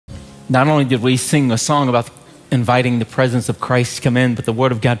not only did we sing a song about inviting the presence of Christ to come in, but the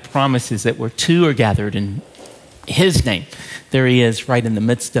Word of God promises that where two are gathered in His name, there He is right in the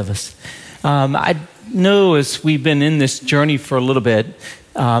midst of us. I know as we've been in this journey for a little bit,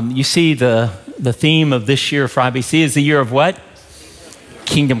 you see the theme of this year for IBC is the year of what?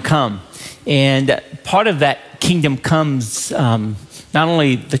 Kingdom Come. And part of that kingdom comes not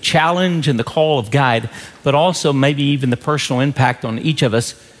only the challenge and the call of God, but also maybe even the personal impact on each of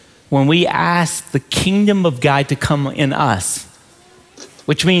us when we ask the kingdom of God to come in us,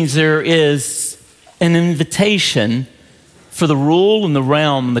 which means there is an invitation for the rule and the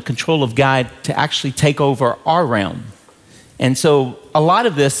realm and the control of God to actually take over our realm. And so a lot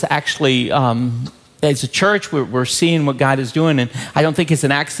of this actually, as a church, we're seeing what God is doing. And I don't think it's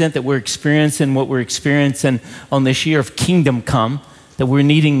an accident that we're experiencing what we're experiencing on this year of Kingdom Come, that we're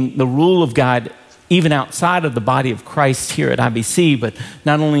needing the rule of God even outside of the body of Christ here at IBC, but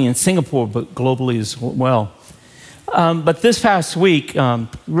not only in Singapore, but globally as well. But this past week,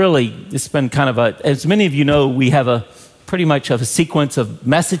 really, it's been kind of as many of you know, we have pretty much of a sequence of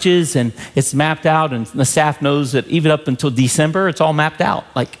messages, and it's mapped out, and the staff knows that even up until December, it's all mapped out,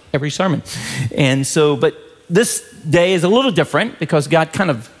 like every sermon. And so, but this day is a little different because God kind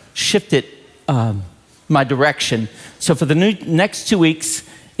of shifted my direction. So for the next 2 weeks,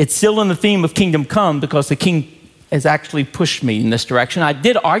 it's still in the theme of Kingdom Come because the King has actually pushed me in this direction. I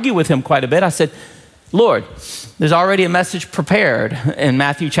did argue with him quite a bit. I said, Lord, there's already a message prepared in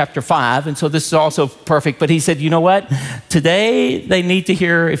Matthew chapter 5, and so this is also perfect. But he said, you know what? Today they need to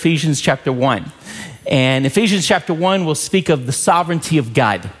hear Ephesians chapter 1. And Ephesians chapter 1 will speak of the sovereignty of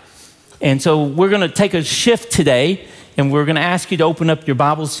God. And so we're going to take a shift today, and we're going to ask you to open up your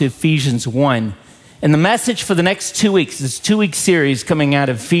Bibles to Ephesians 1. And the message for the next 2 weeks, this 2-week series coming out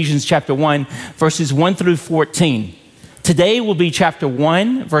of Ephesians chapter 1, verses 1 through 14. Today will be chapter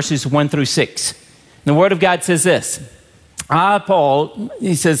 1, verses 1 through 6. And the Word of God says this. I, Paul,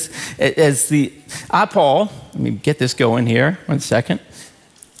 he says, Paul, let me get this going here, 1 second.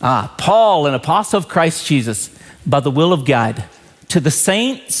 Paul, an apostle of Christ Jesus, by the will of God, to the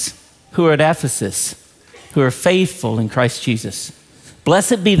saints who are at Ephesus, who are faithful in Christ Jesus.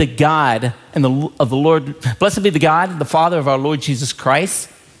 Blessed be the God blessed be the God, the Father of our Lord Jesus Christ.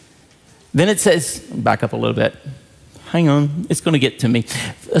 Then it says, back up a little bit. Hang on, it's going to get to me.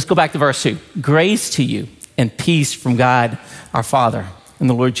 Let's go back to verse 2. Grace to you and peace from God our Father and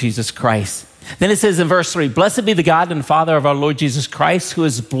the Lord Jesus Christ. Then it says in verse 3, blessed be the God and Father of our Lord Jesus Christ, who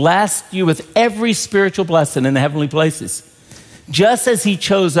has blessed you with every spiritual blessing in the heavenly places, just as He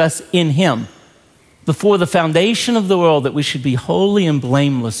chose us in Him before the foundation of the world, that we should be holy and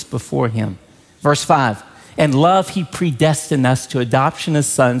blameless before Him. Verse 5, and love He predestined us to adoption as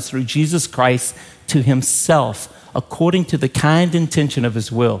sons through Jesus Christ to Himself, according to the kind intention of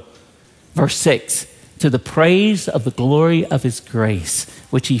His will. Verse 6, to the praise of the glory of His grace,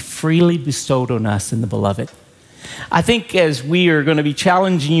 which He freely bestowed on us in the Beloved. I think as we are going to be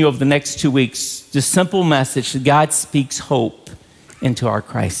challenging you over the next 2 weeks, the simple message that God speaks hope into our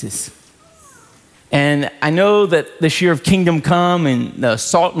crisis. And I know that this year of Kingdom Come and the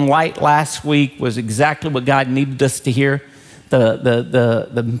salt and light last week was exactly what God needed us to hear.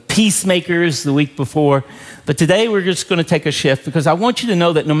 The peacemakers the week before. But today we're just going to take a shift because I want you to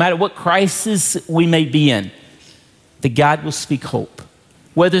know that no matter what crisis we may be in, that God will speak hope.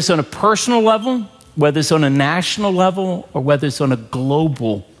 Whether it's on a personal level, whether it's on a national level, or whether it's on a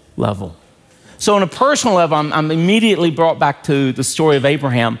global level. So on a personal level, I'm immediately brought back to the story of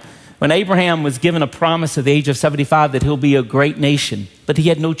Abraham. When Abraham was given a promise at the age of 75 that he'll be a great nation, but he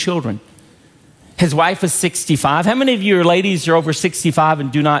had no children. His wife was 65. How many of you ladies are over 65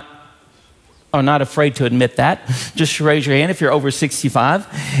 and are not afraid to admit that? Just raise your hand if you're over 65.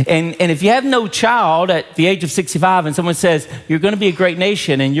 And if you have no child at the age of 65 and someone says, you're going to be a great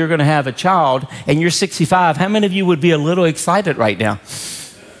nation and you're going to have a child and you're 65, how many of you would be a little excited right now?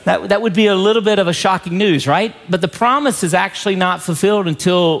 That would be a little bit of a shocking news, right? But the promise is actually not fulfilled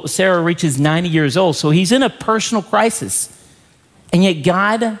until Sarah reaches 90 years old. So he's in a personal crisis. And yet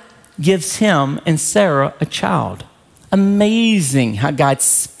God gives him and Sarah a child. Amazing how God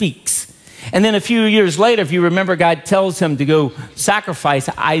speaks. And then a few years later, if you remember, God tells him to go sacrifice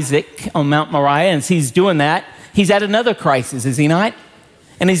Isaac on Mount Moriah. And as he's doing that, he's at another crisis, is he not?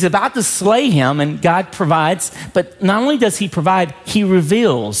 And he's about to slay him, and God provides. But not only does He provide, He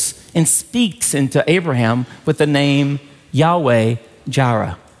reveals and speaks into Abraham with the name Yahweh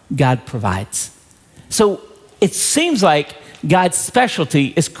Jireh. God provides. So it seems like God's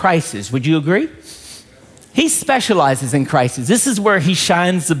specialty is crisis. Would you agree? He specializes in crises. This is where he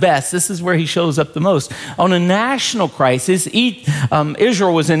shines the best. This is where he shows up the most. On a national crisis,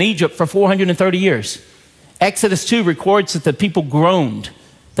 Israel was in Egypt for 430 years. Exodus 2 records that the people groaned,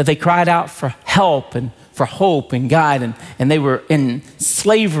 that they cried out for help and for hope and God, and they were in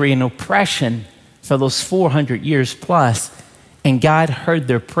slavery and oppression for those 400 years plus. And God heard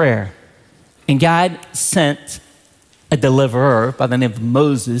their prayer. And God sent a deliverer by the name of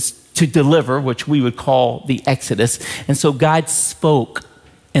Moses to deliver, which we would call the Exodus. And so God spoke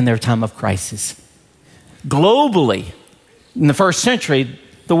in their time of crisis. Globally, in the first century,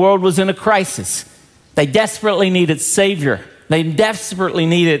 the world was in a crisis. They desperately needed Savior. They desperately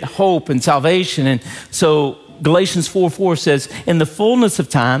needed hope and salvation. And so Galatians 4:4 says, in the fullness of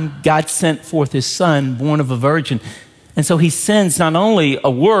time, God sent forth his Son, born of a virgin. And so he sends not only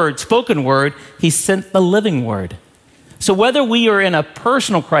a word, spoken word, he sent the living word. So whether we are in a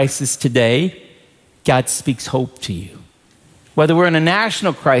personal crisis today, God speaks hope to you. Whether we're in a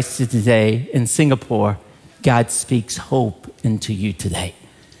national crisis today in Singapore, God speaks hope into you today.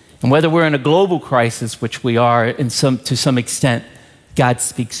 And whether we're in a global crisis, which we are to some extent, God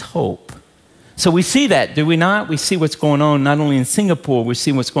speaks hope. So we see that, do we not? We see what's going on not only in Singapore, we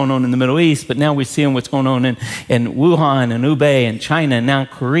see what's going on in the Middle East, but now we're seeing what's going on in Wuhan and Hubei and China and now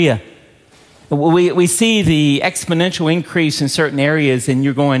Korea. We see the exponential increase in certain areas, and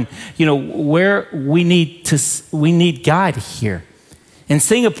you're going, you know, where we need God here. In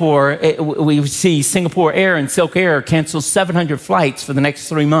Singapore, we see Singapore Air and Silk Air cancel 700 flights for the next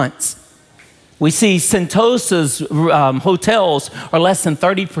 3 months. We see Sentosa's hotels are less than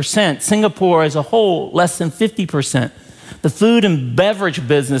 30%. Singapore as a whole, less than 50%. The food and beverage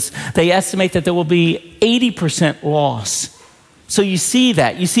business, they estimate that there will be 80% loss. So you see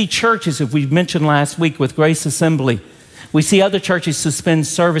that. You see churches, as we mentioned last week with Grace Assembly. We see other churches suspend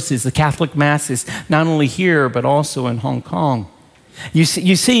services, the Catholic masses, not only here, but also in Hong Kong. You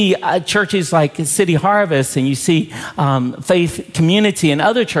see churches like City Harvest, and you see Faith Community and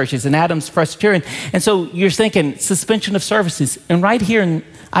other churches, and Adams Presbyterian. And so you're thinking suspension of services. And right here in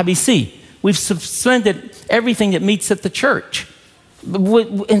IBC, we've suspended everything that meets at the church.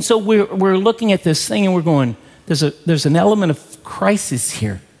 And so we're looking at this thing and we're going, there's an element of crisis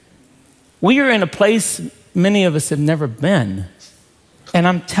here. We are in a place many of us have never been. And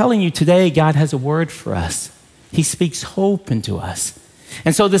I'm telling you today, God has a word for us. He speaks hope into us.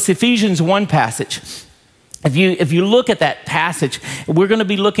 And so this Ephesians 1 passage, if you look at that passage, we're going to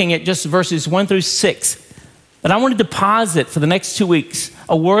be looking at just verses 1 through 6. But I want to deposit for the next 2 weeks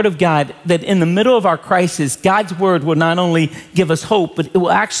a word of God that in the middle of our crisis, God's word will not only give us hope, but it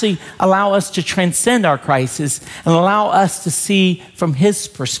will actually allow us to transcend our crisis and allow us to see from his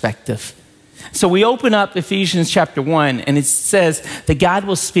perspective. So we open up Ephesians chapter 1, and it says that God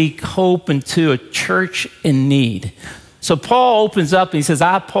will speak hope into a church in need. So Paul opens up and he says,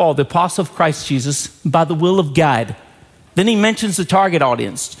 I, Paul, the apostle of Christ Jesus, by the will of God. Then he mentions the target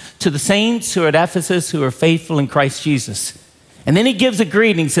audience, to the saints who are at Ephesus who are faithful in Christ Jesus. And then he gives a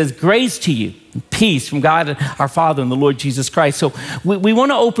greeting, says, grace to you and peace from God our Father and the Lord Jesus Christ. So we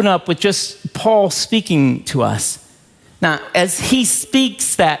want to open up with just Paul speaking to us. Now, as he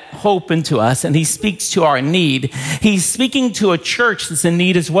speaks that hope into us and he speaks to our need, he's speaking to a church that's in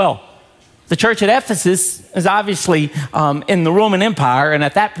need as well. The church at Ephesus is obviously in the Roman Empire, and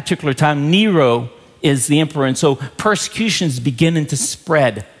at that particular time, Nero is the emperor, and so persecution is beginning to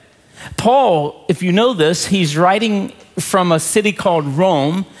spread. Paul, if you know this, he's writing from a city called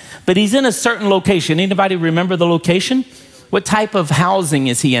Rome, but he's in a certain location. Anybody remember the location? What type of housing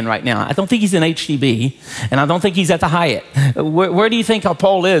is he in right now? I don't think he's in HDB, and I don't think he's at the Hyatt. Where do you think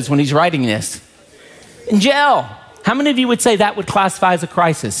Paul is when he's writing this? In jail. How many of you would say that would classify as a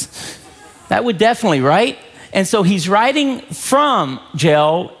crisis? That would definitely, right? And so he's writing from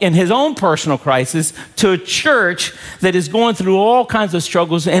jail in his own personal crisis to a church that is going through all kinds of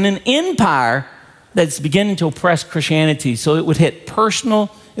struggles and an empire that's beginning to oppress Christianity. So it would hit personal,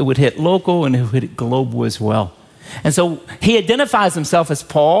 it would hit local, and it would hit global as well. And so he identifies himself as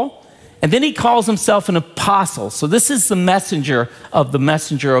Paul, and then he calls himself an apostle. So this is the messenger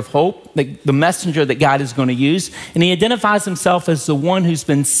of hope, the messenger that God is going to use. And he identifies himself as the one who's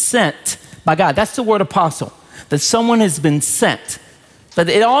been sent by God. That's the word apostle, that someone has been sent. But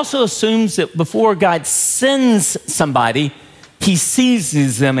it also assumes that before God sends somebody, he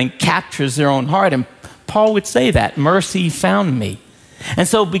seizes them and captures their own heart. And Paul would say that, mercy found me. And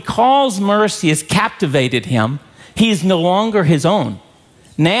so because mercy has captivated him, he is no longer his own.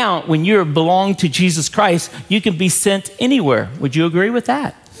 Now, when you belong to Jesus Christ, you can be sent anywhere. Would you agree with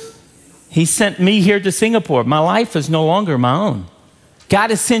that? He sent me here to Singapore. My life is no longer my own. God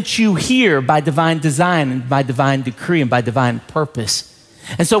has sent you here by divine design and by divine decree and by divine purpose.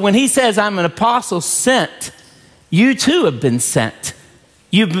 And so when he says, I'm an apostle sent, you too have been sent.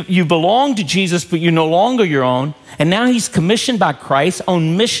 You belong to Jesus, but you're no longer your own. And now he's commissioned by Christ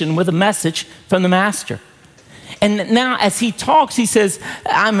on mission with a message from the master. And now as he talks, he says,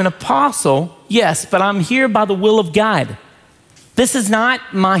 I'm an apostle, yes, but I'm here by the will of God. This is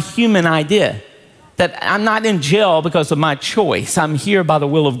not my human idea, that I'm not in jail because of my choice. I'm here by the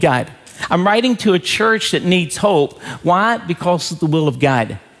will of God. I'm writing to a church that needs hope. Why? Because of the will of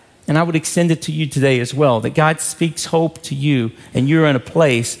God. And I would extend it to you today as well, that God speaks hope to you and you're in a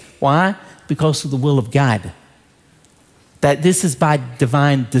place. Why? Because of the will of God. That this is by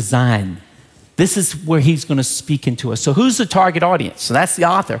divine design. This is where he's going to speak into us. So who's the target audience? So that's the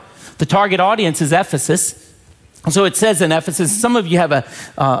author. The target audience is Ephesus. So it says in Ephesus, some of you have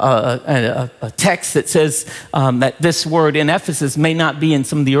a text that says that this word in Ephesus may not be in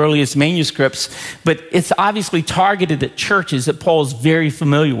some of the earliest manuscripts, but it's obviously targeted at churches that Paul's very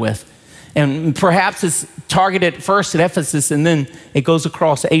familiar with. And perhaps it's targeted first at Ephesus and then it goes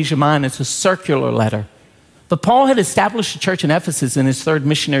across Asia Minor. It's a circular letter. But Paul had established a church in Ephesus in his third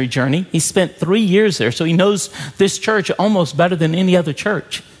missionary journey. He spent 3 years there, so he knows this church almost better than any other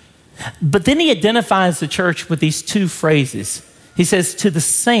church. But then he identifies the church with these two phrases. He says, to the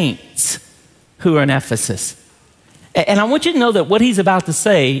saints who are in Ephesus. And I want you to know that what he's about to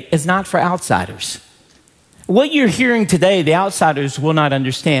say is not for outsiders. What you're hearing today, the outsiders will not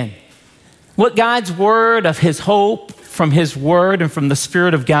understand. What God's word of his hope from his word and from the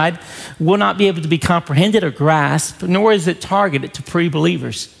Spirit of God will not be able to be comprehended or grasped, nor is it targeted to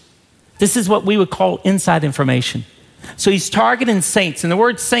pre-believers. This is what we would call inside information. So he's targeting saints, and the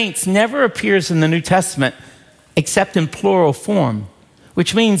word saints never appears in the New Testament except in plural form,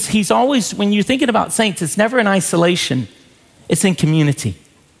 which means he's always, when you're thinking about saints, it's never in isolation, it's in community.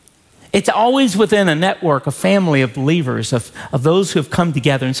 It's always within a network, a family of believers, of those who have come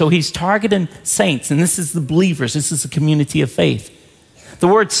together. And so he's targeting saints, and this is the believers, this is the community of faith. The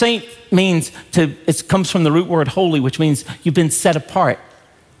word saint means it comes from the root word holy, which means you've been set apart,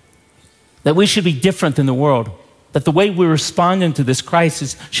 that we should be different than the world. That the way we respond into this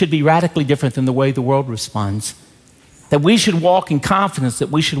crisis should be radically different than the way the world responds. That we should walk in confidence, that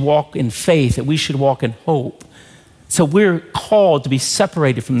we should walk in faith, that we should walk in hope. So we're called to be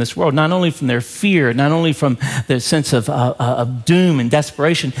separated from this world, not only from their fear, not only from their sense of doom and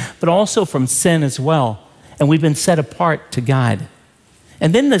desperation, but also from sin as well. And we've been set apart to God.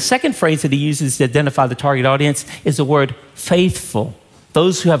 And then the second phrase that he uses to identify the target audience is the word faithful.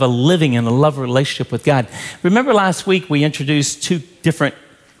 Those who have a living and a love relationship with God. Remember last week we introduced two different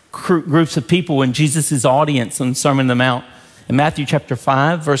groups of people in Jesus' audience on the Sermon on the Mount. In Matthew chapter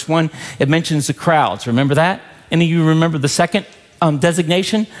 5, verse 1, it mentions the crowds. Remember that? Any of you remember the second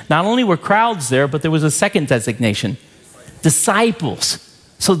designation? Not only were crowds there, but there was a second designation. Disciples.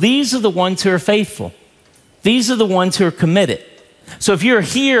 So these are the ones who are faithful. These are the ones who are committed. So if you're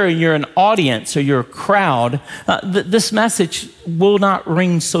here and you're an audience or you're a crowd, this message will not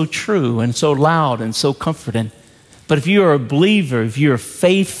ring so true and so loud and so comforting. But if you're a believer, if you're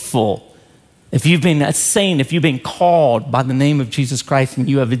faithful, if you've been a saint, if you've been called by the name of Jesus Christ and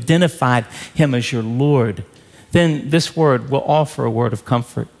you have identified him as your Lord, then this word will offer a word of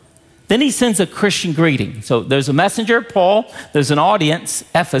comfort. Then he sends a Christian greeting. So there's a messenger, Paul, there's an audience,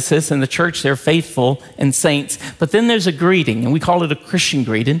 Ephesus, and the church, they're faithful and saints. But then there's a greeting, and we call it a Christian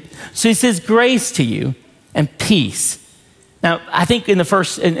greeting. So he says, grace to you and peace. Now, I think in the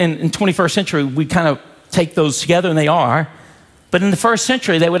 21st century, we kind of take those together, and they are. But in the first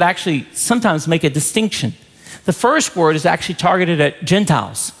century, they would actually sometimes make a distinction. The first word is actually targeted at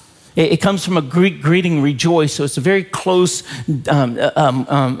Gentiles. It comes from a Greek greeting, rejoice, so it's a very close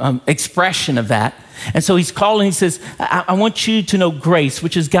expression of that. And so he's calling, he says, I want you to know grace,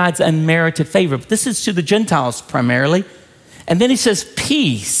 which is God's unmerited favor. But this is to the Gentiles primarily. And then he says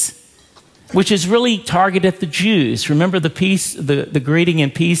peace, which is really targeted at the Jews. Remember the peace, the greeting in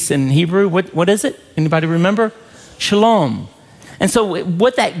peace in Hebrew? What is it? Anybody remember? Shalom. And so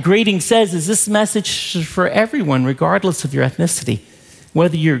what that greeting says is this message is for everyone, regardless of your ethnicity.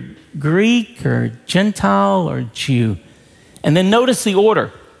 Whether you're Greek or Gentile or Jew. And then notice the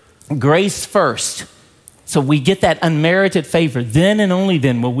order. Grace first. So we get that unmerited favor. Then and only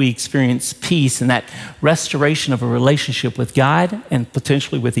then will we experience peace and that restoration of a relationship with God and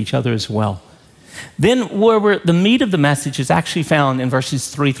potentially with each other as well. Then the meat of the message is actually found in verses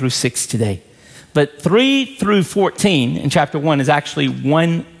 3 through 6 today. But 3 through 14 in chapter 1 is actually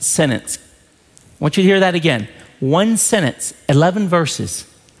one sentence. I want you to hear that again. One sentence, 11 verses.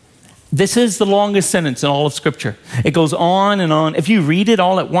 This is the longest sentence in all of Scripture. It goes on and on. If you read it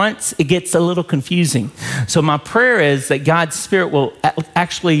all at once, it gets a little confusing. So my prayer is that God's Spirit will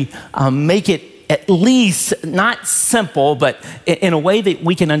actually make it at least not simple, but in a way that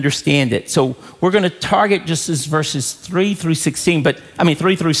we can understand it. So we're going to target just as verses 3 through 6.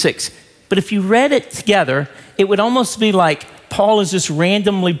 But if you read it together, it would almost be like Paul is just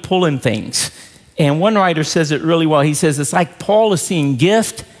randomly pulling things. And one writer says it really well. He says it's like Paul is seeing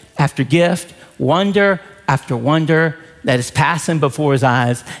gift after gift, wonder after wonder that is passing before his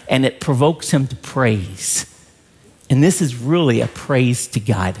eyes, and it provokes him to praise. And this is really a praise to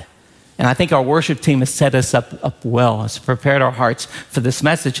God. And I think our worship team has set us up well, has prepared our hearts for this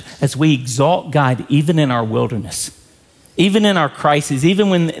message as we exalt God even in our wilderness, even in our crises,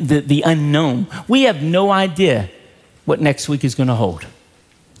 even when the unknown. We have no idea what next week is going to hold.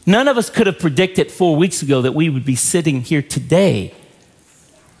 None of us could have predicted 4 weeks ago that we would be sitting here today.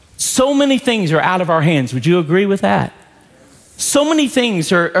 So many things are out of our hands. Would you agree with that? So many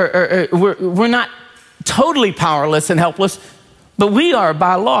things we're not totally powerless and helpless, but we are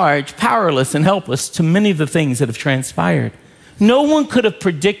by large powerless and helpless to many of the things that have transpired. No one could have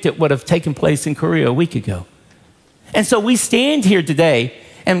predicted what have taken place in Korea a week ago. And so we stand here today,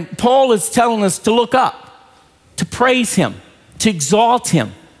 and Paul is telling us to look up, to praise him, to exalt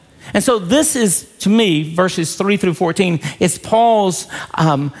him. And so this is, to me, verses 3 through 14, it's Paul's,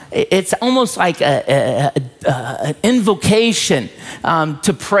 it's almost like an invocation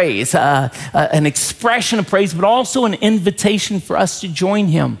to praise, an expression of praise, but also an invitation for us to join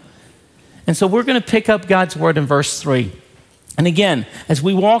him. And so we're going to pick up God's word in verse 3. And again, as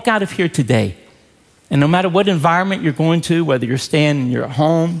we walk out of here today, and no matter what environment you're going to, whether you're staying in your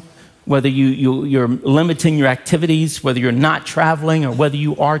home, whether you're limiting your activities, whether you're not traveling or whether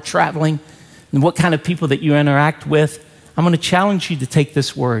you are traveling, and what kind of people that you interact with, I'm going to challenge you to take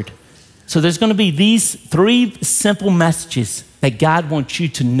this word. So there's going to be these 3 simple messages that God wants you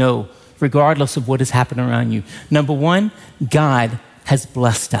to know regardless of what is happening around you. Number 1, God has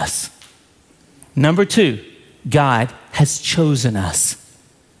blessed us. Number 2, God has chosen us.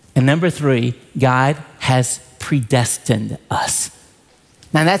 And number 3, God has predestined us.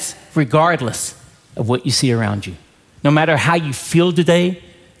 Now that's regardless of what you see around you. No matter how you feel today,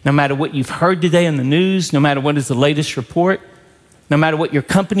 no matter what you've heard today in the news, no matter what is the latest report, no matter what your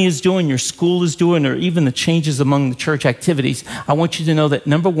company is doing, your school is doing, or even the changes among the church activities, I want you to know that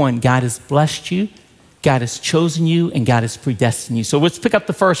number 1, God has blessed you, God has chosen you, and God has predestined you. So let's pick up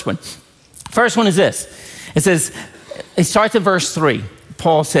the first one. First one is this. It says, it starts in verse 3.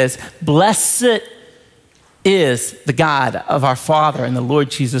 Paul says, "Blessed is the God of our Father and the Lord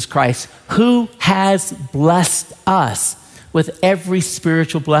Jesus Christ, who has blessed us with every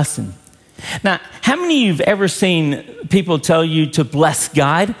spiritual blessing." Now, how many of you have ever seen people tell you to bless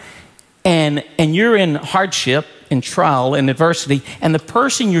God, and you're in hardship and trial and adversity, and the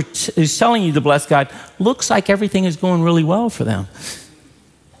person who's telling you to bless God looks like everything is going really well for them?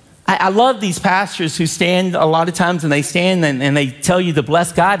 I love these pastors who stand a lot of times, and they stand and they tell you to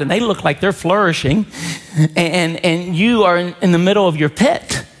bless God, and they look like they're flourishing, and you are in the middle of your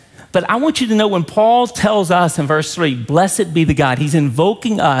pit. But I want you to know when Paul tells us in verse 3, "Blessed be the God," he's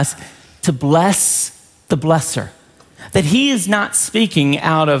invoking us to bless the blesser. That he is not speaking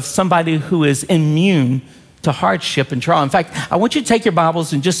out of somebody who is immune to hardship and trial. In fact, I want you to take your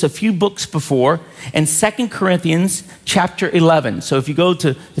Bibles in just a few books before, in 2 Corinthians chapter 11. So if you go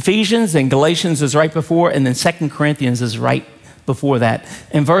to Ephesians, and Galatians is right before, and then 2 Corinthians is right before that.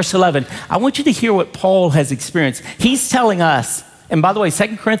 In verse 11, I want you to hear what Paul has experienced. He's telling us, and by the way,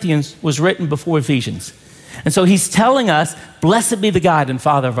 2 Corinthians was written before Ephesians. And so he's telling us, "Blessed be the God and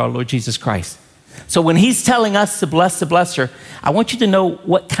Father of our Lord Jesus Christ." So when he's telling us to bless the blesser, I want you to know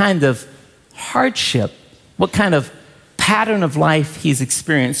what kind of hardship, what kind of pattern of life he's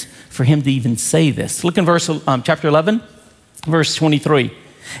experienced for him to even say this. Look in chapter 11, verse 23.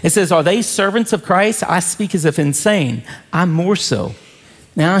 It says, "Are they servants of Christ? I speak as if insane. I'm more so."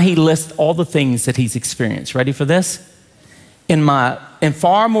 Now he lists all the things that he's experienced. Ready for this? In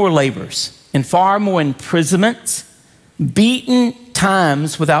far more labors, in far more imprisonments, beaten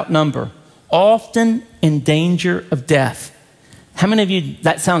times without number, often in danger of death. How many of you,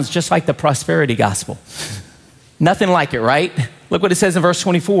 that sounds just like the prosperity gospel? Nothing like it, right? Look what it says in verse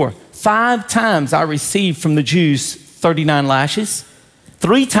 24. 5 times I received from the Jews 39 lashes.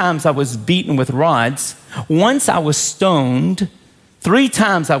 3 times I was beaten with rods. Once I was stoned. 3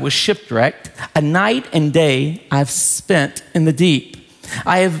 times I was shipwrecked. A night and day I've spent in the deep.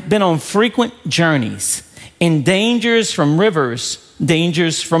 I have been on frequent journeys, in dangers from rivers,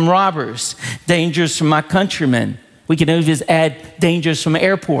 dangers from robbers, dangers from my countrymen, We can always add dangers from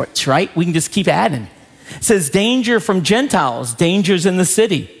airports, right? We can just keep adding. It says danger from Gentiles, dangers in the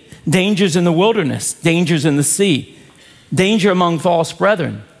city, dangers in the wilderness, dangers in the sea, danger among false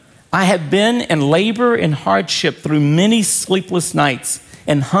brethren. I have been in labor and hardship through many sleepless nights,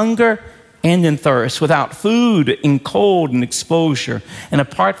 in hunger and in thirst, without food, in cold and exposure. And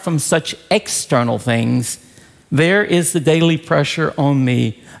apart from such external things, there is the daily pressure on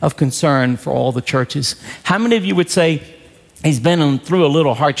me of concern for all the churches. How many of you would say he's been through a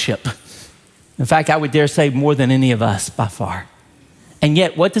little hardship? In fact, I would dare say more than any of us by far. And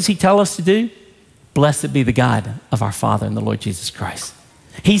yet, what does he tell us to do? Blessed be the God of our Father and the Lord Jesus Christ.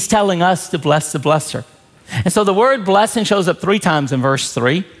 He's telling us to bless the blesser. And so the word blessing shows up 3 times in verse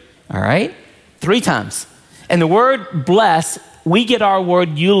 3. All right? 3 times. And the word bless, we get our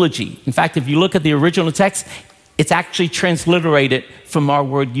word eulogy. In fact, if you look at the original text, it's actually transliterated from our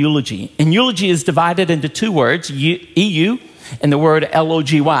word eulogy. And eulogy is divided into 2 words, EU and the word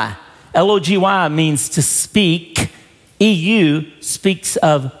L-O-G-Y. L-O-G-Y means to speak. EU speaks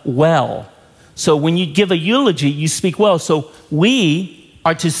of well. So when you give a eulogy, you speak well. So we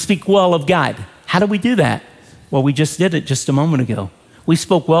are to speak well of God. How do we do that? Well, we just did it just a moment ago. We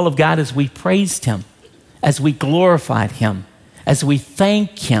spoke well of God as we praised him, as we glorified him, as we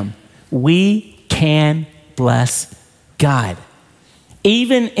thanked him. We can bless God.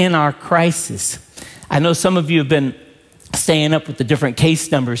 Even in our crisis. I know some of you have been staying up with the different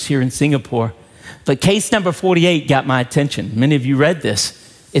case numbers here in Singapore, but case number 48 got my attention. Many of you read this.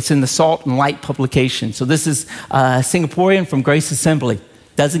 It's in the Salt and Light publication. So this is a Singaporean from Grace Assembly.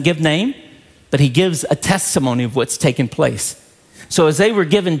 Doesn't give name, but he gives a testimony of what's taken place. So as they were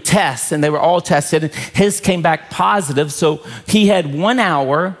given tests, and they were all tested, his came back positive. So he had 1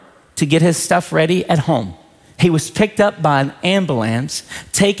 hour to get his stuff ready at home. He was picked up by an ambulance,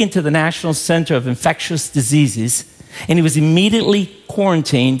 taken to the National Center of Infectious Diseases, and he was immediately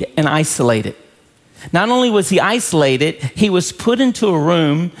quarantined and isolated. Not only was he isolated, he was put into a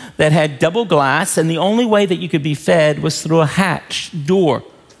room that had double glass, and the only way that you could be fed was through a hatch door.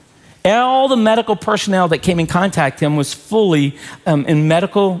 All the medical personnel that came in contact with him was fully in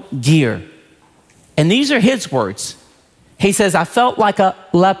medical gear. And these are his words. He says, I felt like a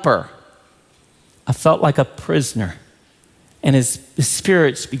leper. I felt like a prisoner. And his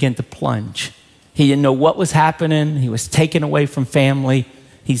spirits began to plunge. He didn't know what was happening. He was taken away from family.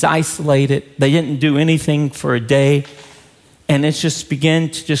 He's isolated. They didn't do anything for a day. And it just began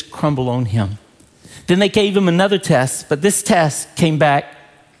to just crumble on him. Then they gave him another test, but this test came back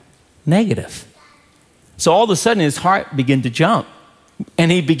negative. So all of a sudden his heart began to jump.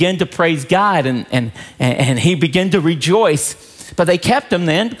 And he began to praise God and he began to rejoice. But they kept him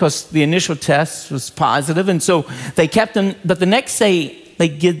then because the initial test was positive. And so they kept him. But the next day they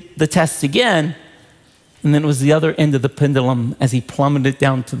did the test again. And then it was the other end of the pendulum as he plummeted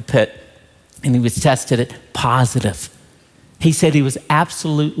down to the pit. And he was tested at positive. He said he was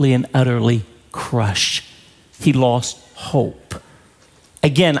absolutely and utterly crushed. He lost hope.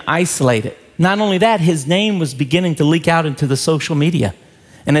 Again, isolated. Not only that, his name was beginning to leak out into the social media.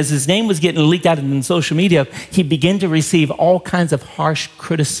 And as his name was getting leaked out into social media, he began to receive all kinds of harsh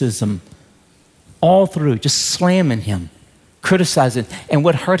criticism all through, just slamming him, criticizing. And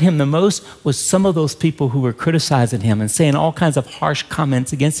what hurt him the most was some of those people who were criticizing him and saying all kinds of harsh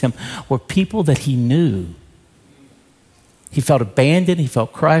comments against him were people that he knew. He felt abandoned, he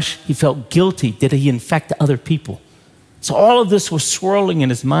felt crushed, he felt guilty. Did he infect other people? So all of this was swirling in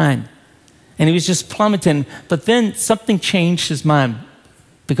his mind. And he was just plummeting. But then something changed his mind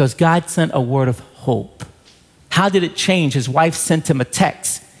because God sent a word of hope. How did it change? His wife sent him a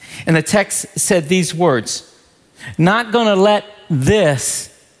text. And the text said these words, not going to let this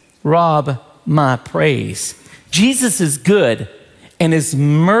rob my praise. Jesus is good, and his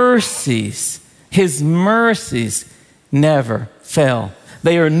mercies never fail.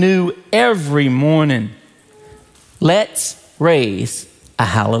 They are new every morning. Let's raise a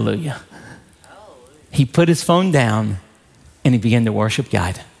hallelujah. He put his phone down and he began to worship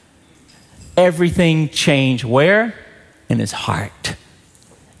God. Everything changed where? In his heart.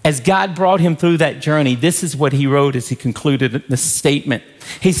 As God brought him through that journey, this is what he wrote as he concluded the statement.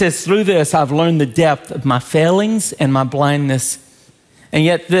 He says, through this, I've learned the depth of my failings and my blindness. And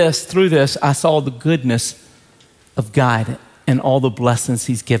yet through this, I saw the goodness of God and all the blessings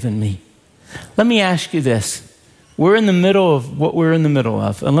he's given me. Let me ask you this. We're in the middle of what we're in the middle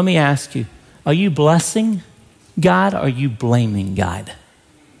of. And let me ask you, are you blessing God or are you blaming God?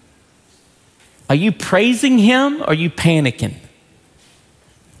 Are you praising him or are you panicking?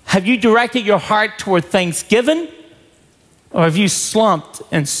 Have you directed your heart toward thanksgiving or have you slumped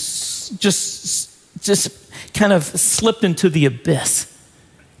and just kind of slipped into the abyss.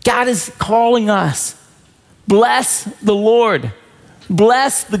 God is calling us. Bless the Lord.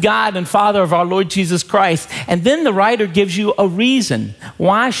 Bless the God and Father of our Lord Jesus Christ. And then the writer gives you a reason.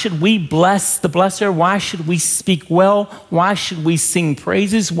 Why should we bless the blesser? Why should we speak well? Why should we sing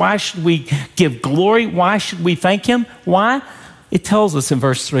praises? Why should we give glory? Why should we thank him? Why? It tells us in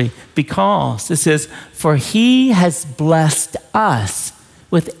verse 3, because it says, for he has blessed us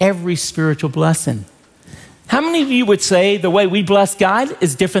with every spiritual blessing. How many of you would say the way we bless God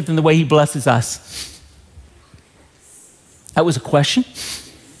is different than the way he blesses us? That was a question.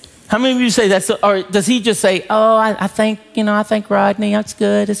 How many of you say that? Or does he just say, oh, I think Rodney, it's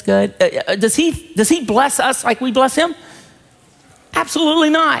good, it's good. Does he bless us like we bless him? Absolutely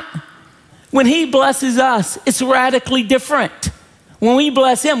not. When he blesses us, it's radically different. When we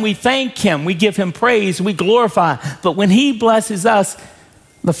bless him, we thank him, we give him praise, we glorify. But when he blesses us,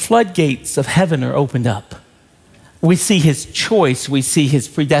 the floodgates of heaven are opened up. We see his choice, we see his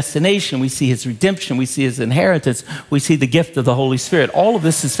predestination, we see his redemption, we see his inheritance, we see the gift of the Holy Spirit. All of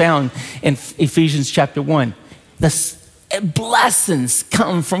this is found in Ephesians chapter 1. The blessings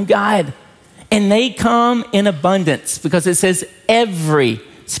come from God, and they come in abundance because it says every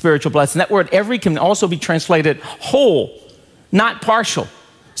spiritual blessing. That word every can also be translated whole, not partial.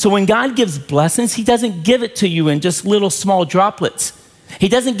 So when God gives blessings, he doesn't give it to you in just little small droplets. He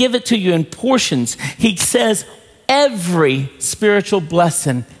doesn't give it to you in portions. He says every spiritual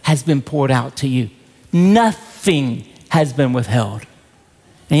blessing has been poured out to you. Nothing has been withheld.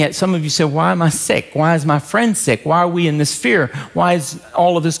 And yet some of you say, why am I sick? Why is my friend sick? Why are we in this fear? Why is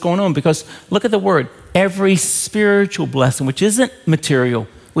all of this going on? Because look at the word, every spiritual blessing, which isn't material,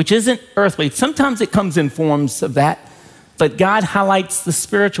 which isn't earthly. Sometimes it comes in forms of that, but God highlights the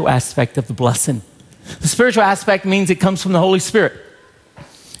spiritual aspect of the blessing. The spiritual aspect means it comes from the Holy Spirit.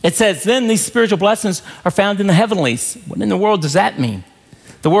 It says, then these spiritual blessings are found in the heavenlies. What in the world does that mean?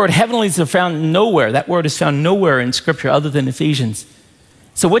 The word heavenlies are found nowhere. That word is found nowhere in Scripture other than Ephesians.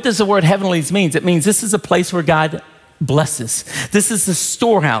 So what does the word heavenlies mean? It means this is a place where God blesses. This is the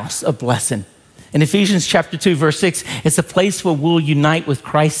storehouse of blessing. In Ephesians chapter 2, verse 6, it's a place where we'll unite with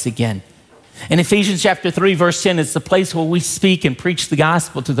Christ again. In Ephesians chapter 3, verse 10, it's the place where we speak and preach the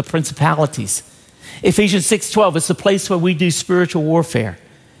gospel to the principalities. Ephesians 6:12, it's the place where we do spiritual warfare.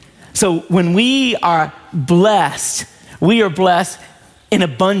 So when we are blessed in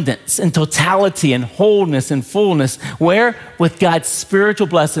abundance, in totality, in wholeness, in fullness. Where? With God's spiritual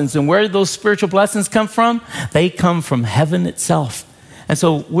blessings. And where do those spiritual blessings come from? They come from heaven itself. And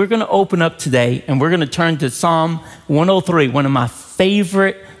so we're going to open up today and we're going to turn to Psalm 103, one of my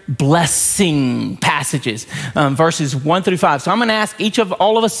favorite blessing passages, verses 1 through 5. So I'm going to ask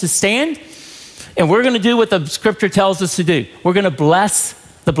all of us to stand, and we're going to do what the scripture tells us to do. We're going to bless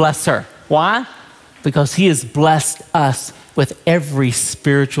the blesser. Why? Because he has blessed us with every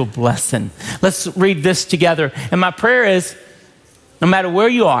spiritual blessing. Let's read this together. And my prayer is, no matter where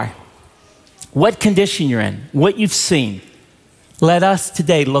you are, what condition you're in, what you've seen, let us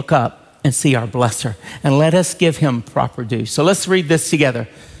today look up and see our blesser, and let us give him proper due. So let's read this together.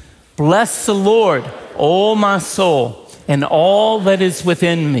 Bless the Lord, O my soul, and all that is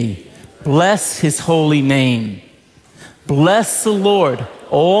within me. Bless his holy name. Bless the Lord,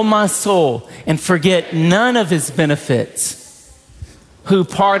 O my soul, and forget none of his benefits, who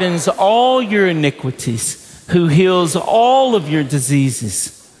pardons all your iniquities, who heals all of your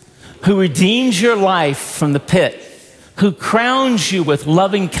diseases, who redeems your life from the pit, who crowns you with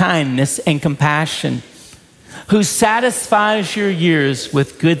loving kindness and compassion, who satisfies your years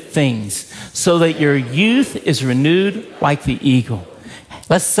with good things, so that your youth is renewed like the eagle.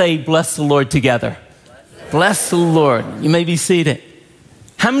 Let's say, bless the Lord together. Bless the Lord. You may be seated.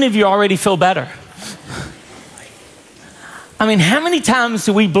 How many of you already feel better? I mean, how many times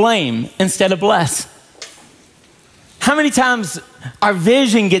do we blame instead of bless? How many times our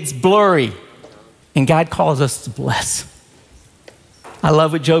vision gets blurry and God calls us to bless? I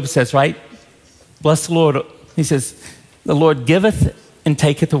love what Job says, right? Bless the Lord. He says, the Lord giveth and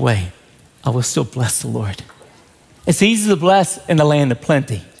taketh away. I will still bless the Lord. It's easy to bless in the land of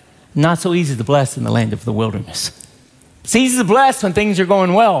plenty. Not so easy to bless in the land of the wilderness. It's easy to bless when things are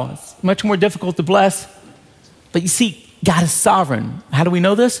going well. It's much more difficult to bless. But you see, God is sovereign. How do we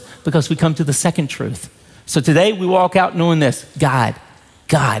know this? Because we come to the second truth. So today we walk out knowing this. God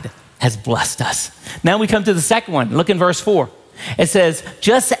has blessed us. Now we come to the second one. Look in verse 4. It says,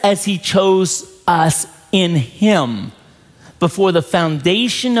 just as he chose us in him before the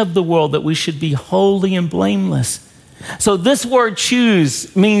foundation of the world, that we should be holy and blameless. So this word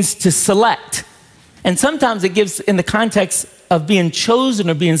choose means to select. And sometimes it gives, in the context, of being chosen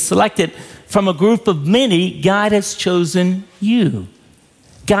or being selected from a group of many, God has chosen you.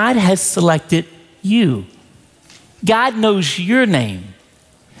 God has selected you. God knows your name.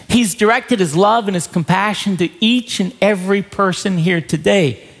 He's directed his love and his compassion to each and every person here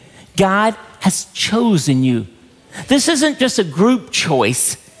today. God has chosen you. This isn't just a group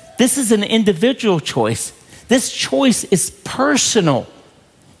choice. This is an individual choice. This choice is personal.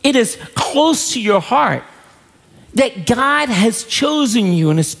 It is close to your heart that God has chosen you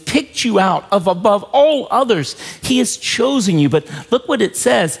and has picked you out of above all others. He has chosen you. But look what it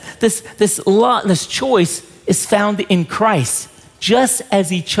says. This choice is found in Christ, just as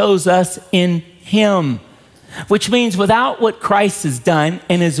he chose us in him. Which means without what Christ has done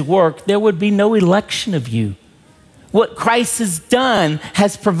in his work, there would be no election of you. What Christ has done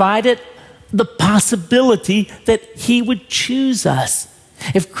has provided the possibility that he would choose us.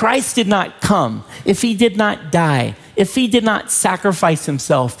 If Christ did not come, if he did not die, if he did not sacrifice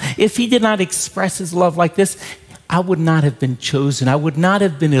himself, if he did not express his love like this, I would not have been chosen. I would not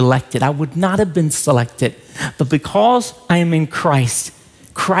have been elected. I would not have been selected. But because I am in Christ,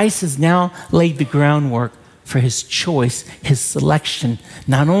 Christ has now laid the groundwork for his choice, his selection,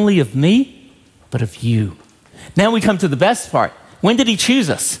 not only of me, but of you. Now we come to the best part. When did he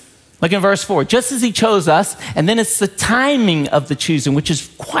choose us? Look in verse 4. Just as he chose us, and then it's the timing of the choosing, which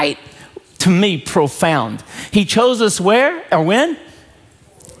is quite, to me, profound. He chose us where or when?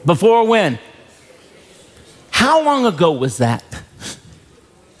 Before when? How long ago was that?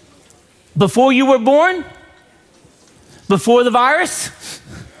 Before you were born? Before the virus?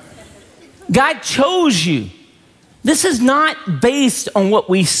 God chose you. This is not based on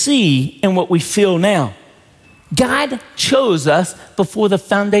what we see and what we feel now. God chose us before the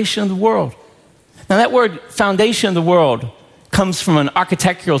foundation of the world. Now that word foundation of the world comes from an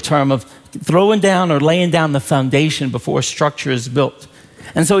architectural term of throwing down or laying down the foundation before a structure is built.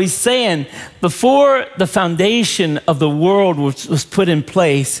 And so he's saying before the foundation of the world was put in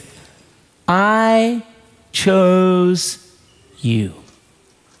place, I chose you.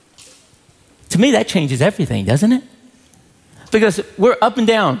 To me, that changes everything, doesn't it? Because we're up and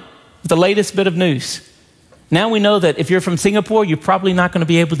down with the latest bit of news. Now we know that if you're from Singapore, you're probably not going to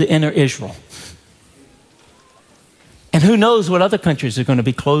be able to enter Israel. And who knows what other countries are going to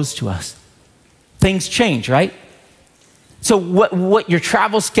be closed to us. Things change, right? So what your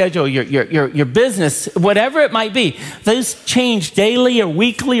travel schedule, your business, whatever it might be, those change daily or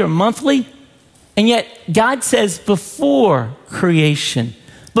weekly or monthly. And yet God says before creation,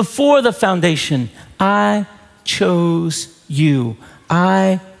 before the foundation, I chose you.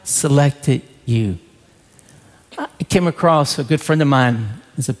 I selected you. I came across a good friend of mine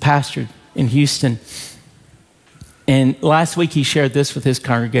as a pastor in Houston. And last week he shared this with his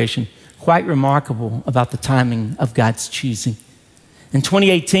congregation. Quite remarkable about the timing of God's choosing. In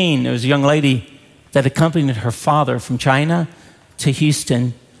 2018, there was a young lady that accompanied her father from China to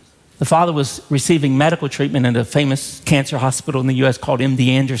Houston. The father was receiving medical treatment at a famous cancer hospital in the U.S. called MD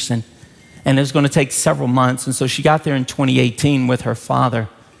Anderson. And it was going to take several months. And so she got there in 2018 with her father.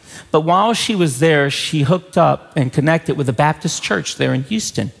 But while she was there, she hooked up and connected with a Baptist church there in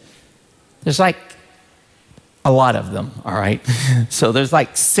Houston. There's like a lot of them, all right? So there's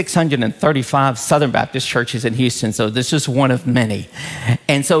like 635 Southern Baptist churches in Houston, so this is one of many.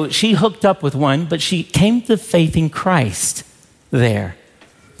 And so she hooked up with one, but she came to faith in Christ there.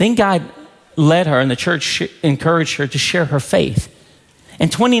 Then God led her, and the church encouraged her to share her faith. In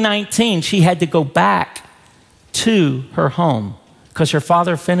 2019, she had to go back to her home because her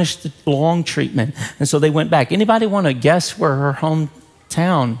father finished the long treatment, and so they went back. Anybody want to guess where her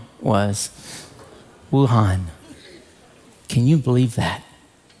hometown was? Wuhan. Can you believe that?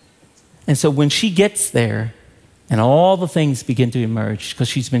 And so when she gets there, and all the things begin to emerge, because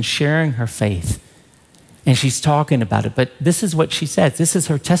she's been sharing her faith, and she's talking about it, but this is what she says. This is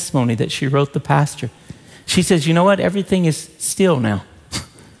her testimony that she wrote the pastor. She says, you know what? Everything is still now.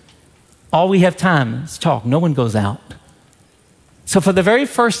 All we have time is talk. No one goes out. So for the very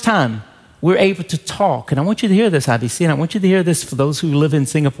first time, we're able to talk. And I want you to hear this, IBC, and I want you to hear this for those who live in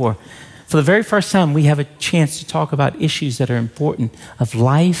Singapore. For the very first time, we have a chance to talk about issues that are important of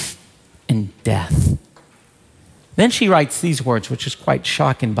life and death. Then she writes these words, which is quite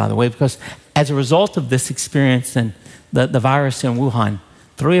shocking, by the way, because as a result of this experience and the virus in Wuhan,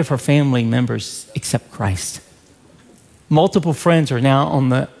 3 of her family members accept Christ. Multiple friends are now on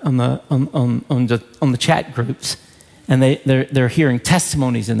the chat groups, and they're hearing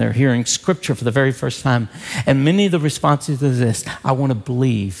testimonies and they're hearing scripture for the very first time. And many of the responses are this: I want to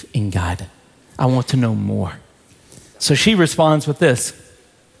believe in God. I want to know more. So she responds with this,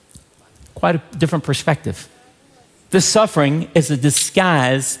 quite a different perspective. This suffering is a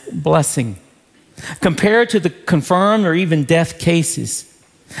disguised blessing. Compared to the confirmed or even death cases,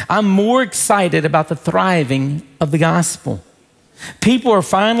 I'm more excited about the thriving of the gospel. People are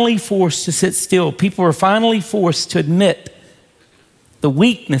finally forced to sit still. People are finally forced to admit the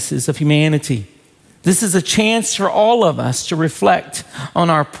weaknesses of humanity. This is a chance for all of us to reflect on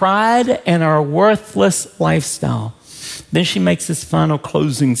our pride and our worthless lifestyle. Then she makes this final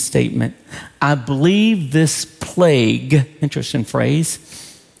closing statement. I believe this plague, interesting phrase,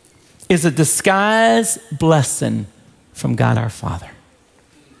 is a disguised blessing from God our Father.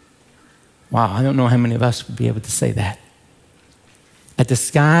 Wow, I don't know how many of us would be able to say that. A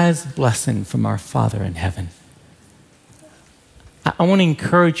disguised blessing from our Father in heaven. I want to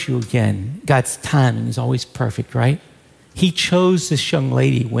encourage you again. God's timing is always perfect, right? He chose this young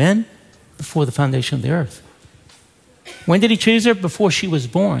lady when? Before the foundation of the earth. When did he choose her? Before she was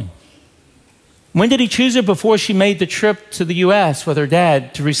born. When did he choose her? Before she made the trip to the U.S. with her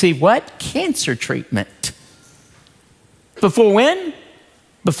dad to receive what? Cancer treatment. Before when?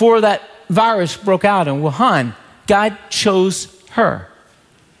 Before that virus broke out in Wuhan. God chose her.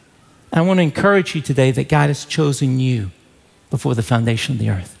 I want to encourage you today that God has chosen you before the foundation of the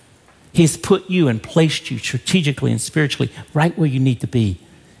earth. He's put you and placed you strategically and spiritually right where you need to be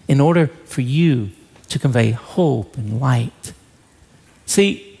in order for you to convey hope and light.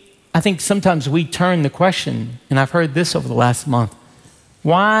 See, I think sometimes we turn the question, and I've heard this over the last month,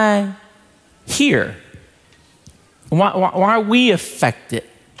 why here? Why are we affected?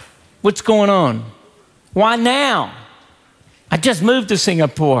 What's going on? Why now? I just moved to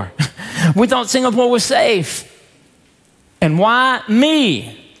Singapore. We thought Singapore was safe. And why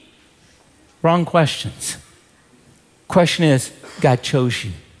me? Wrong questions. Question is, God chose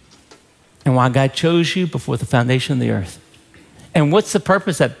you. And why God chose you before the foundation of the earth. And what's the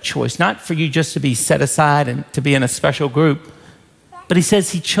purpose of that choice? Not for you just to be set aside and to be in a special group, but he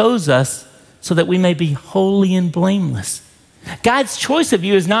says he chose us so that we may be holy and blameless. God's choice of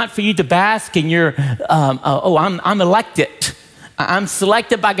you is not for you to bask in your, I'm elected. I'm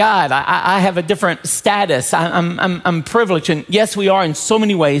selected by God. I have a different status. I'm privileged. And yes, we are in so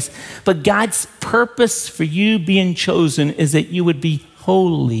many ways. But God's purpose for you being chosen is that you would be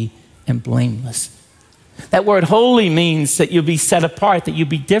holy and blameless. That word holy means that you'll be set apart, that you'll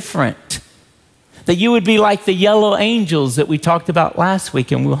be different. That you would be like the yellow angels that we talked about last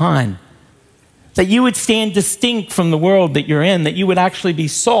week in Wuhan. That you would stand distinct from the world that you're in. That you would actually be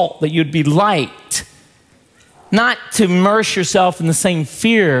salt. That you'd be light. Not to immerse yourself in the same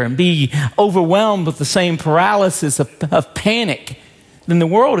fear and be overwhelmed with the same paralysis of panic than the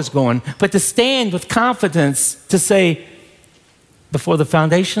world is going, but to stand with confidence to say, before the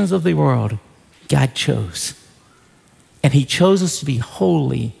foundations of the world, God chose. And he chose us to be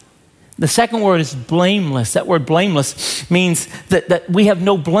holy. The second word is blameless. That word blameless means that we have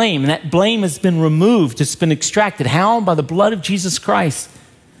no blame. And that blame has been removed. It's been extracted. How? By the blood of Jesus Christ.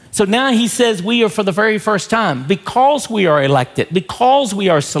 So now he says we are for the very first time, because we are elected, because we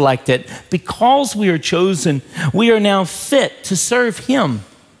are selected, because we are chosen, we are now fit to serve him.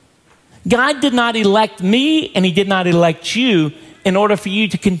 God did not elect me and he did not elect you in order for you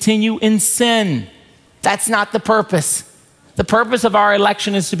to continue in sin. That's not the purpose. The purpose of our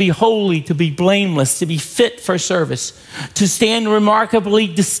election is to be holy, to be blameless, to be fit for service, to stand remarkably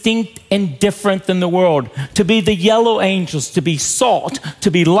distinct and different than the world, to be the yellow angels, to be salt,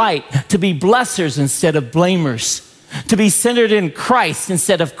 to be light, to be blessers instead of blamers, to be centered in Christ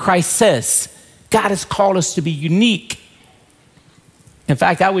instead of Christ says. God has called us to be unique. In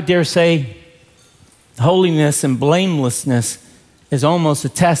fact, I would dare say holiness and blamelessness is almost a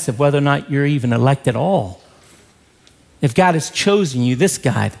test of whether or not you're even elected at all. If God has chosen you, this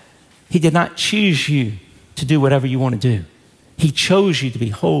God, he did not choose you to do whatever you want to do. He chose you to be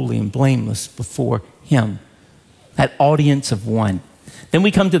holy and blameless before him. That audience of one. Then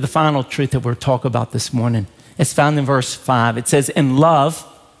we come to the final truth that we're talking about this morning. It's found in verse 5. It says, in love,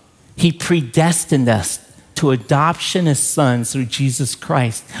 he predestined us to adoption as sons through Jesus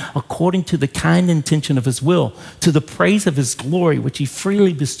Christ, according to the kind intention of his will, to the praise of his glory, which he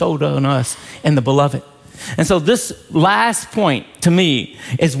freely bestowed on us in the beloved. And so this last point to me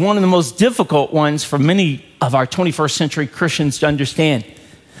is one of the most difficult ones for many of our 21st century Christians to understand.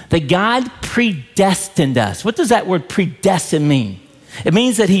 That God predestined us. What does that word predestined mean? It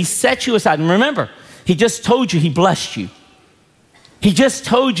means that he set you aside. And remember, he just told you he blessed you. He just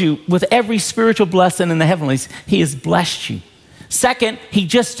told you with every spiritual blessing in the heavenlies, he has blessed you. Second, he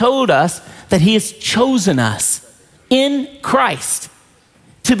just told us that he has chosen us in Christ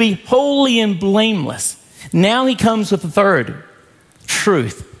to be holy and blameless. Now he comes with the third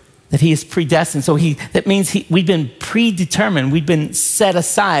truth. that he is predestined. So that means we've been predetermined. We've been set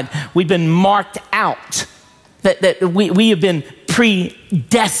aside. We've been marked out. That we have been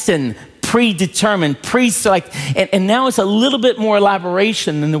predestined, predetermined, pre-select. And now it's a little bit more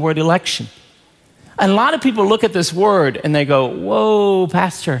elaboration than the word election. And a lot of people look at this word and they go, whoa,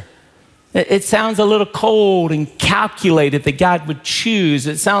 Pastor, it sounds a little cold and calculated that God would choose.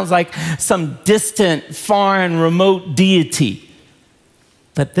 It sounds like some distant, foreign, remote deity.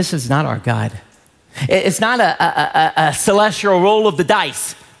 But this is not our God. It's not a celestial roll of the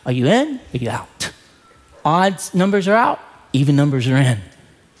dice. Are you in? Are you out? Odds numbers are out. Even numbers are in.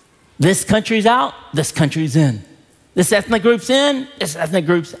 This country's out. This country's in. This ethnic group's in. This ethnic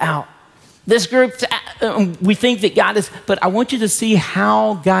group's out. This group's out. We think that God is, but I want you to see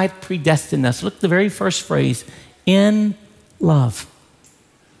how God predestined us. Look at the very first phrase, in love.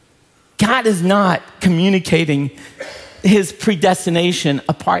 God is not communicating his predestination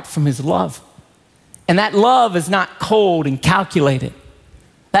apart from his love. And that love is not cold and calculated.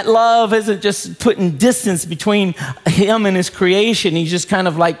 That love isn't just putting distance between him and his creation. He's just kind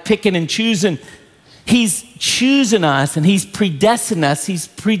of like picking and choosing. He's choosing us and he's predestined us. He's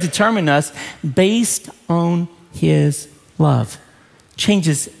predetermined us based on his love.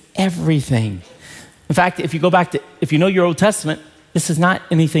 Changes everything. In fact, if you go back to, if you know your Old Testament, this is not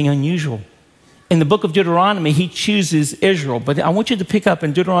anything unusual. In the book of Deuteronomy, he chooses Israel. But I want you to pick up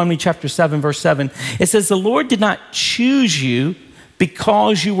in Deuteronomy chapter 7, verse 7. It says, the Lord did not choose you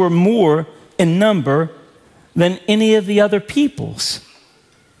because you were more in number than any of the other peoples,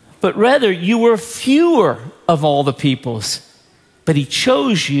 but rather you were fewer of all the peoples. But he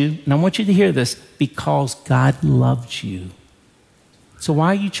chose you, and I want you to hear this, because God loved you. So why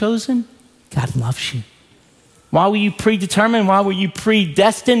are you chosen? God loves you. Why were you predetermined? Why were you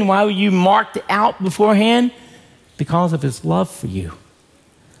predestined? Why were you marked out beforehand? Because of his love for you.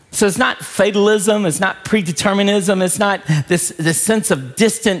 So it's not fatalism, it's not predeterminism, it's not this sense of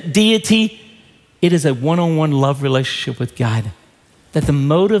distant deity. It is a one-on-one love relationship with God. That the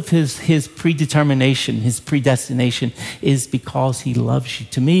motive of his predetermination, his predestination, is because he loves you.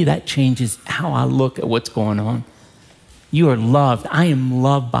 To me, that changes how I look at what's going on. You are loved. I am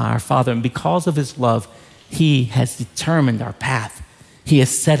loved by our Father. And because of his love, he has determined our path. He has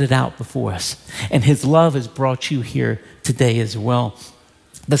set it out before us. And his love has brought you here today as well.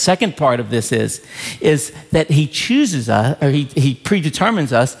 The second part of this is that he chooses us, or he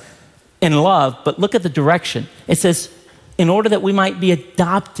predetermines us in love, but look at the direction. It says, in order that we might be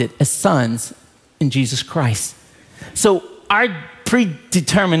adopted as sons in Jesus Christ. So our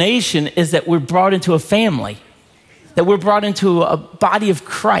predetermination is that we're brought into a family, that we're brought into a body of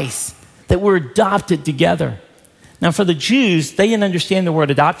Christ, that we're adopted together. Now for the Jews, they didn't understand the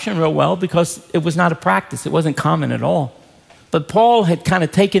word adoption real well because it was not a practice. It wasn't common at all. But Paul had kind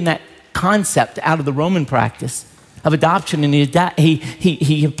of taken that concept out of the Roman practice of adoption and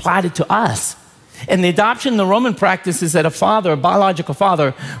he applied it to us. And the adoption in the Roman practice is that a father, a biological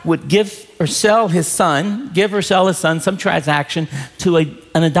father, would give or sell his son, some transaction to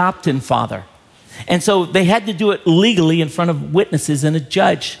an adopting father. And so they had to do it legally in front of witnesses and a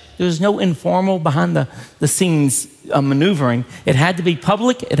judge. There was no informal behind the scenes maneuvering. It had to be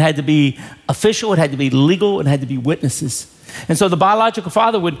public, it had to be official, it had to be legal, it had to be witnesses. And so the biological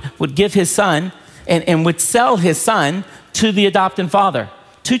father would give his son and would sell his son to the adopting father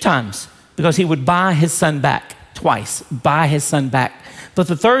 2 times because he would buy his son back twice, buy his son back. But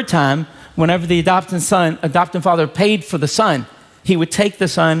the 3rd time, whenever the adopting father paid for the son, he would take the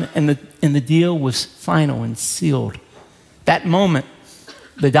son and the deal was final and sealed. That moment,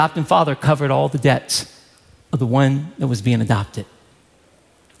 the adopting father covered all the debts of the one that was being adopted.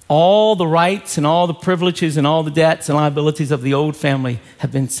 All the rights and all the privileges and all the debts and liabilities of the old family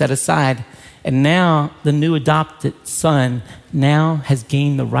have been set aside. And now the new adopted son now has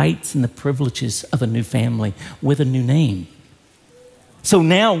gained the rights and the privileges of a new family with a new name. So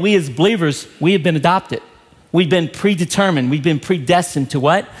now we as believers, we have been adopted. We've been predetermined. We've been predestined to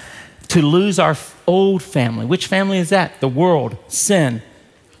what? To lose our old family. Which family is that? The world, sin,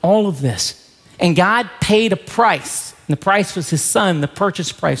 all of this. And God paid a price. And the price was his son. The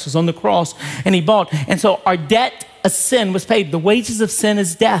purchase price was on the cross. And he bought. And so our debt of sin was paid. The wages of sin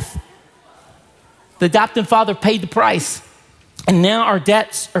is death. The adopting father paid the price. And now our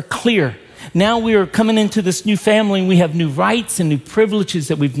debts are clear. Now we are coming into this new family and we have new rights and new privileges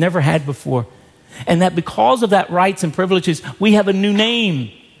that we've never had before. And that because of that rights and privileges, we have a new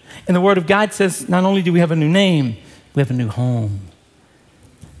name. And the Word of God says, not only do we have a new name, we have a new home.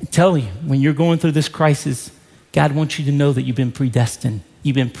 I tell you, when you're going through this crisis, God wants you to know that you've been predestined.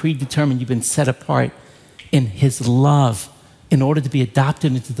 You've been predetermined. You've been set apart in his love in order to be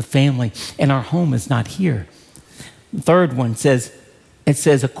adopted into the family, and our home is not here. The third one says, it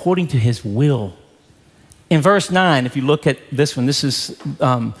says, according to his will. In verse 9, if you look at this one, this is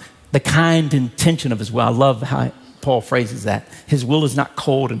the kind intention of his will. I love how Paul phrases that. His will is not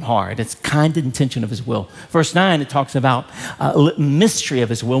cold and hard. It's kind intention of his will. Verse 9, it talks about mystery of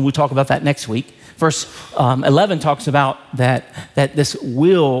his will. We'll talk about that next week. Verse 11 talks about that this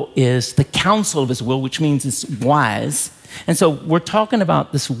will is the counsel of his will, which means it's wise. And so we're talking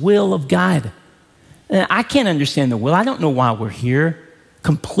about this will of God. And I can't understand the will. I don't know why we're here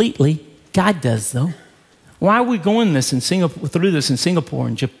completely. God does, though. Why are we going this in Singapore, through this in Singapore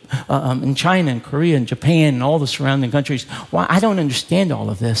and in China and Korea and Japan and all the surrounding countries? Why? I don't understand all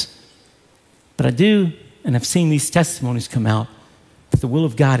of this. But I do, and I've seen these testimonies come out, that the will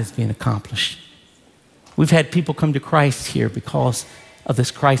of God is being accomplished. We've had people come to Christ here because of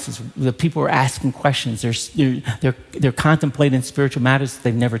this crisis. The people are asking questions. They're contemplating spiritual matters that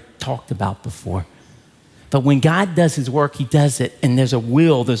they've never talked about before. But when God does his work, he does it, and there's a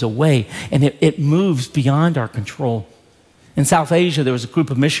will, there's a way, and it moves beyond our control. In South Asia, there was a group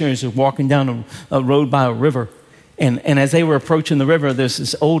of missionaries who were walking down a road by a river, and as they were approaching the river, there's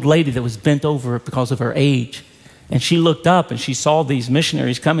this old lady that was bent over because of her age, and she looked up and she saw these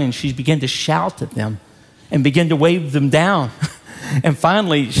missionaries coming, and she began to shout at them and began to wave them down. And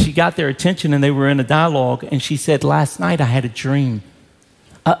finally, she got their attention, and they were in a dialogue, and she said, "Last night I had a dream.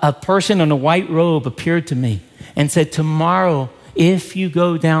 A person in a white robe appeared to me and said, tomorrow, if you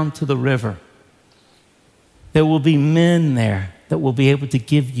go down to the river, there will be men there that will be able to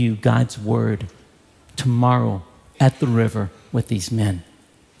give you God's word tomorrow at the river with these men."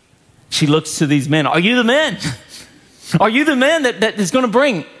 She looks to these men. Are you the men? Are you the men that is going to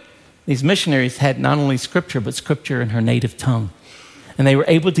bring? These missionaries had not only scripture, but scripture in her native tongue. And they were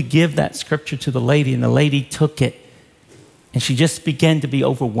able to give that scripture to the lady, and the lady took it. And she just began to be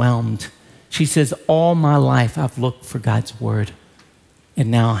overwhelmed. She says, all my life I've looked for God's word, and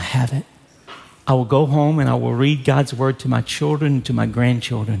now I have it. I will go home and I will read God's word to my children and to my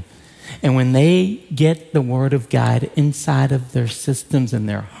grandchildren. And when they get the word of God inside of their systems and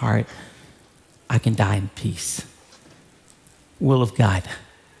their heart, I can die in peace. Will of God.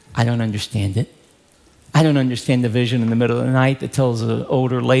 I don't understand it. I don't understand the vision in the middle of the night that tells an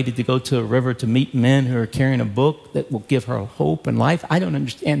older lady to go to a river to meet men who are carrying a book that will give her hope and life. I don't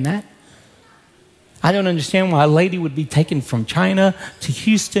understand that. I don't understand why a lady would be taken from China to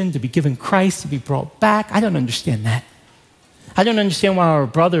Houston to be given Christ, to be brought back. I don't understand that. I don't understand why our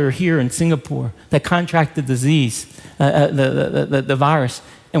brother here in Singapore that contracted the disease, the virus,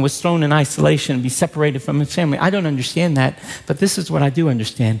 and was thrown in isolation and be separated from his family. I don't understand that, but this is what I do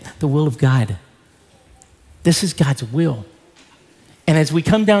understand, the will of God. This is God's will. And as we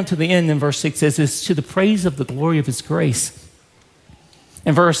come down to the end in verse 6, it says, it's to the praise of the glory of his grace.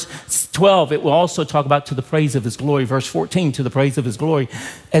 In verse 12, it will also talk about to the praise of his glory. Verse 14, to the praise of his glory.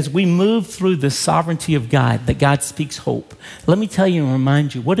 As we move through the sovereignty of God, that God speaks hope, let me tell you and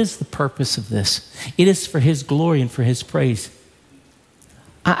remind you, what is the purpose of this? It is for his glory and for his praise.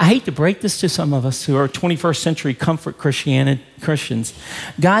 I hate to break this to some of us who are 21st century comfort Christians.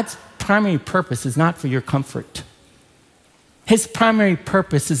 God's primary purpose is not for your comfort. His primary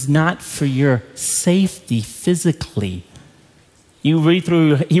purpose is not for your safety physically. You read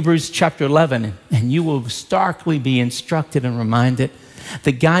through Hebrews chapter 11 and you will starkly be instructed and reminded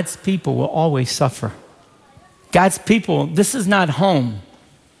that God's people will always suffer. God's people, this is not home.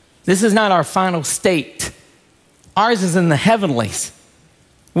 This is not our final state. Ours is in the heavenlies.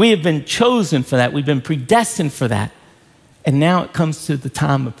 We have been chosen for that. We've been predestined for that. And now it comes to the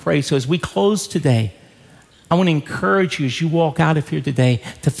time of praise. So as we close today, I want to encourage you as you walk out of here today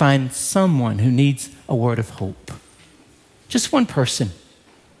to find someone who needs a word of hope. Just one person.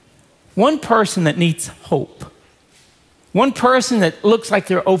 One person that needs hope. One person that looks like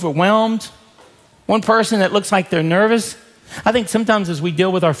they're overwhelmed. One person that looks like they're nervous. I think sometimes as we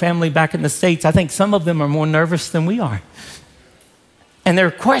deal with our family back in the States, I think some of them are more nervous than we are. And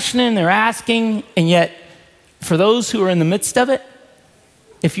they're questioning, they're asking, and yet for those who are in the midst of it,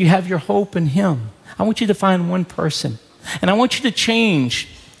 if you have your hope in him, I want you to find one person. And I want you to change,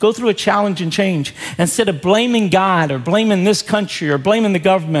 go through a challenge and change. Instead of blaming God or blaming this country or blaming the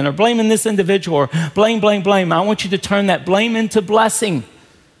government or blaming this individual or blame, I want you to turn that blame into blessing.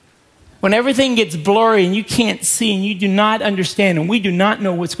 When everything gets blurry and you can't see and you do not understand and we do not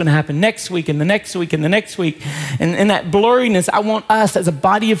know what's going to happen next week and the next week and the next week, and in that blurriness, I want us as a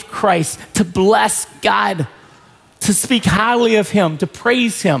body of Christ to bless God, to speak highly of him, to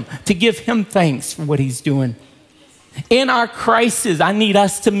praise him, to give him thanks for what he's doing. In our crisis, I need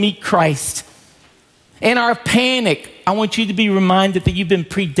us to meet Christ. In our panic, I want you to be reminded that you've been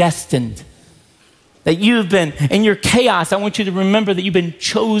predestined. That you've been, in your chaos, I want you to remember that you've been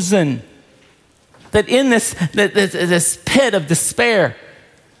chosen. That in this pit of despair,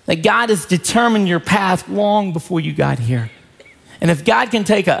 that God has determined your path long before you got here. And if God can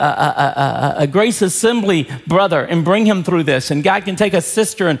take a Grace Assembly brother and bring him through this, and God can take a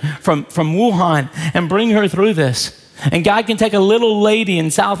sister from Wuhan and bring her through this, and God can take a little lady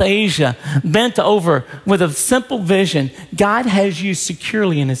in South Asia bent over with a simple vision, God has you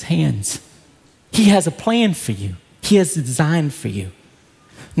securely in his hands. He has a plan for you. He has a design for you.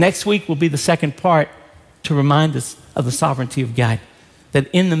 Next week will be the second part to remind us of the sovereignty of God. That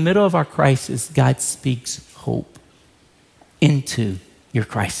in the middle of our crisis, God speaks hope into your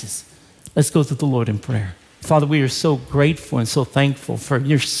crisis. Let's go to the Lord in prayer. Father, we are so grateful and so thankful for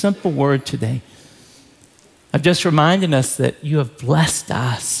your simple word today. Of just reminding us that you have blessed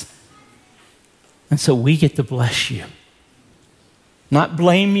us. And so we get to bless you. Not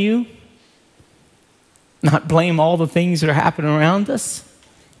blame you. Not blame all the things that are happening around us.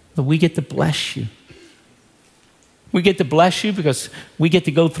 But we get to bless you. We get to bless you because we get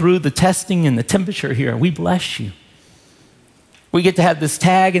to go through the testing and the temperature here. We bless you. We get to have this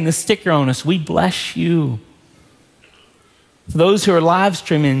tag and this sticker on us. We bless you. For those who are live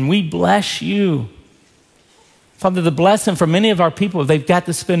streaming, we bless you. Father, the blessing for many of our people, they've got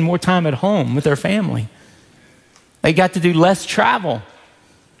to spend more time at home with their family. They got to do less travel.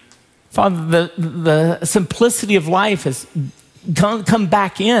 Father, the simplicity of life has come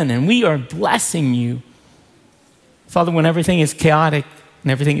back in, and we are blessing you. Father, when everything is chaotic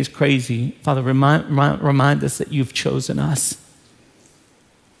and everything is crazy, Father, remind us that you've chosen us.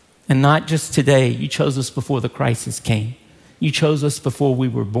 And not just today, you chose us before the crisis came. You chose us before we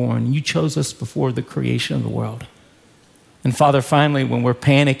were born. You chose us before the creation of the world. And Father, finally, when we're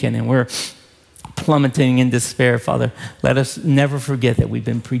panicking and we're plummeting in despair, Father, let us never forget that we've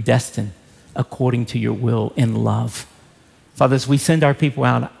been predestined according to your will in love. Father, as we send our people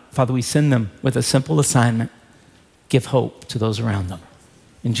out, Father, we send them with a simple assignment. Give hope to those around them.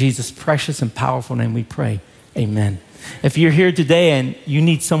 In Jesus' precious and powerful name we pray. Amen. If you're here today and you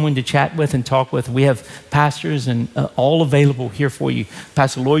need someone to chat with and talk with, we have pastors and all available here for you.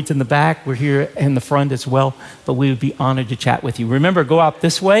 Pastor Lloyd's in the back. We're here in the front as well, but we would be honored to chat with you. Remember, go out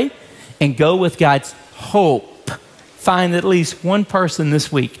this way and go with God's hope. Find at least one person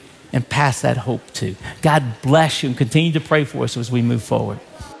this week and pass that hope to. God bless you and continue to pray for us as we move forward.